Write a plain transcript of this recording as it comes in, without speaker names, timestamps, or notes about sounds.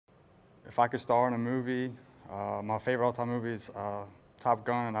If I could star in a movie, my favorite all-time movie is Top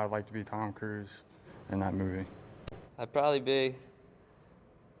Gun, and I'd like to be Tom Cruise in that movie. I'd probably be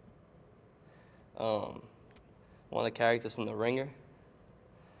one of the characters from The Ringer.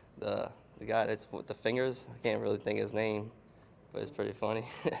 The guy that's with the fingers. I can't really think of his name, but it's pretty funny.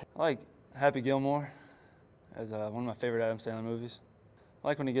 I like Happy Gilmore as one of my favorite Adam Sandler movies. I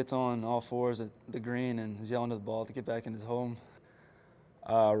like when he gets on all fours at the green and he's yelling to the ball to get back in his home.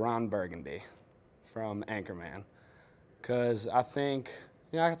 Ron Burgundy from Anchorman, because I think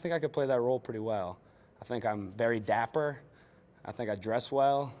I could play that role pretty well. I think I'm very dapper. I think I dress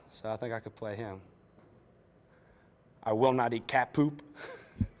well, so I think I could play him. I will not eat cat poop.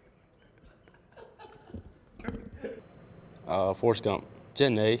 Forrest Gump.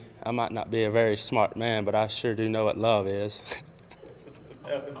 Jenny, I might not be a very smart man, but I sure do know what love is.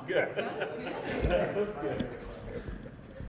 That was good. That was good.